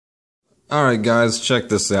Alright guys, check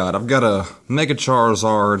this out. I've got a Mega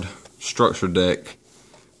Charizard structure deck.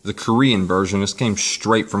 The Korean version. This came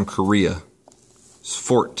straight from Korea. It's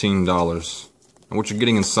 $14. And what you're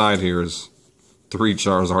getting inside here is 3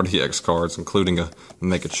 Charizard EX cards, including a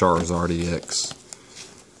Mega Charizard EX.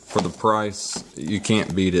 For the price, you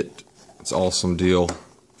can't beat it. It's an awesome deal.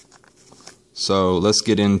 So let's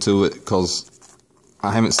get into it, because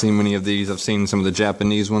I haven't seen many of these. I've seen some of the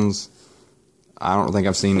Japanese ones. I don't think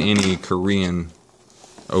I've seen any Korean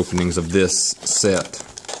openings of this set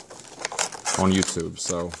on YouTube.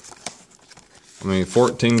 So, I mean,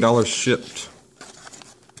 $14 shipped.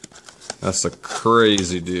 That's a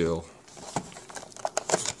crazy deal.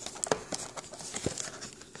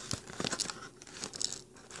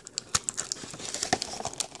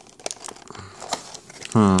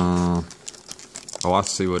 Oh, I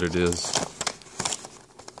see what it is.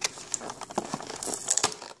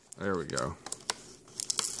 There we go.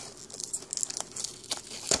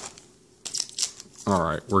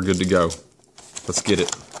 Alright, we're good to go. Let's get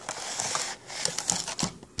it.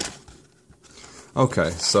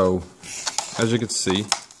 Okay, so, as you can see,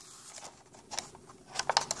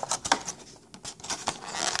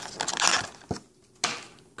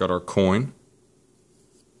 got our coin.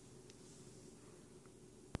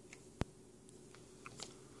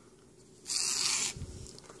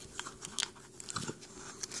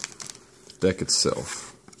 Deck itself.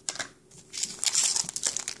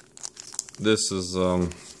 This is some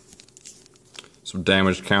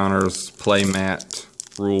damage counters, play mat,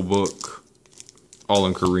 rule book, all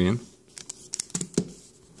in Korean.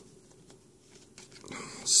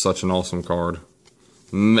 Such an awesome card.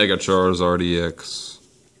 Mega Charizard EX,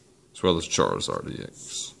 as well as Charizard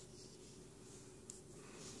EX.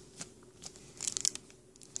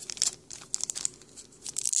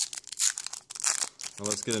 Now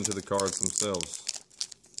let's get into the cards themselves.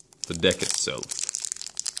 The deck itself.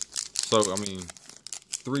 So, I mean,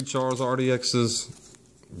 3 Charizard EXs,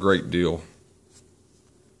 great deal.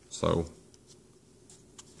 So,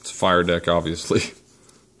 it's a fire deck, obviously.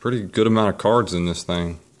 Pretty good amount of cards in this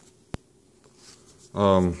thing.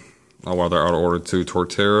 Oh, wow, they're out of order too.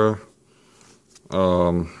 Torterra,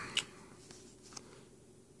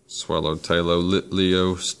 Swallowtail,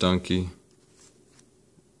 Leo, Stunky.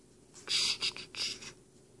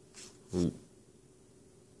 Ooh.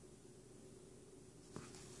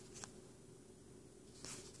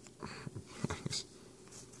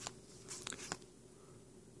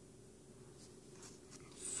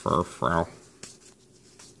 Furfrow.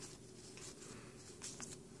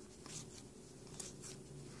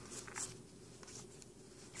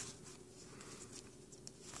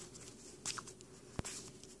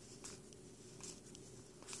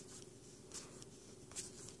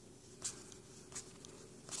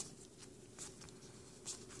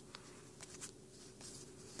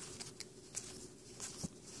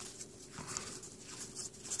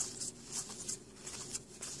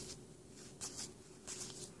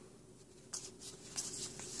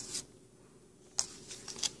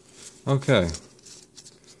 Okay,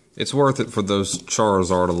 it's worth it for those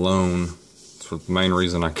Charizard alone. That's the main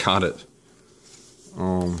reason I got it.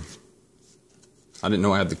 I didn't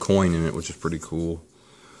know I had the coin in it, which is pretty cool.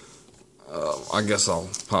 I guess I'll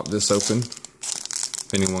pop this open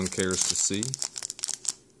if anyone cares to see.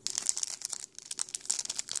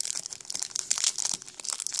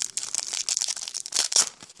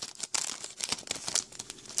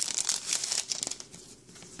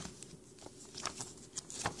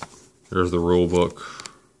 There's the rule book.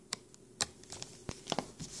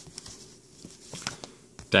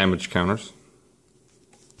 Damage counters.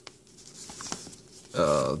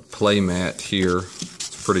 Play mat here.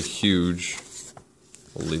 It's pretty huge.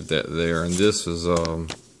 We'll leave that there. And this is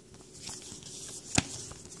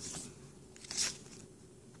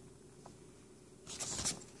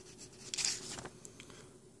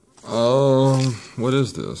what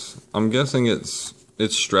is this? I'm guessing it's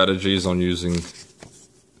strategies on using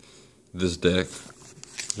this deck.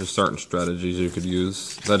 There's certain strategies you could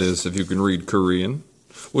use. That is, if you can read Korean,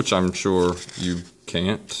 which I'm sure you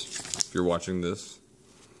can't if you're watching this.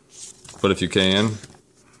 But if you can,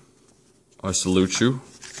 I salute you.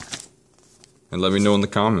 And let me know in the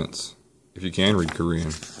comments if you can read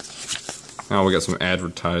Korean. Now we got some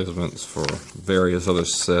advertisements for various other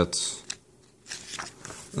sets.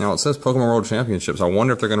 Now it says Pokemon World Championships. I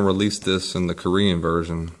wonder if they're going to release this in the Korean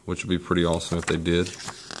version, which would be pretty awesome if they did.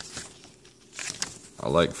 I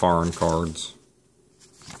like foreign cards.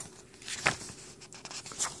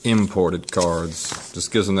 Imported cards.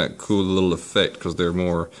 Just gives them that cool little effect because they're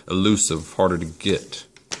more elusive, harder to get.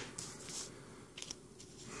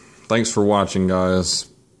 Thanks for watching, guys.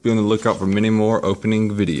 Be on the lookout for many more opening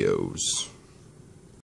videos.